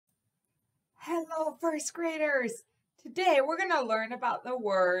Hello, first graders. Today we're going to learn about the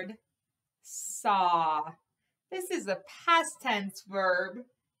word saw. This is a past tense verb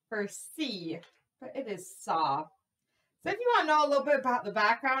for see, but it is saw. So if you want to know a little bit about the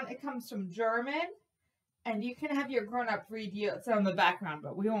background, it comes from German, and you can have your grown-up read you some of the background,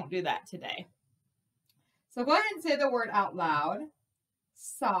 but we won't do that today. So go ahead and say the word out loud.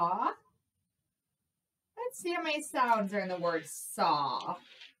 Saw. Let's see how many sounds are in the word saw.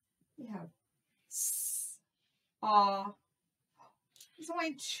 We have saw. There's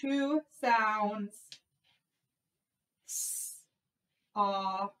only two sounds.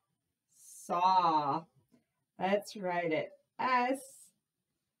 Saw. Let's write it. S-A-W.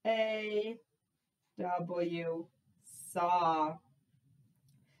 Saw.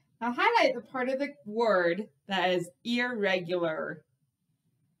 Now highlight the part of the word that is irregular.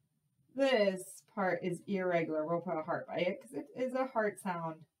 This part is irregular. We'll put a heart by it because it is a heart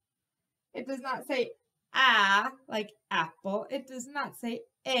sound. It does not say a like apple. It does not say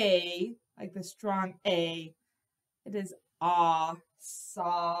a like the strong a. It is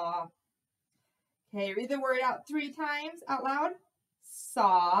saw. Okay, read the word out 3 times out loud.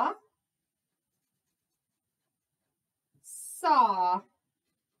 Saw. Saw.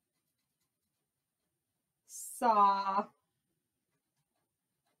 Saw.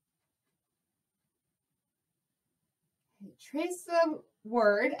 Trace the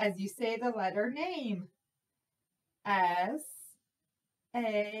word as you say the letter name. S-A-W.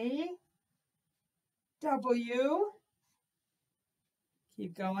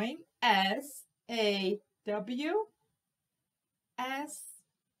 Keep going. S-A-W.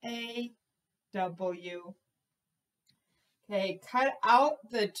 S-A-W. Okay, cut out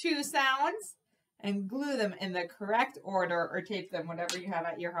the 2 sounds and glue them in the correct order or tape them, whatever you have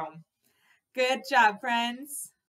at your home. Good job, friends.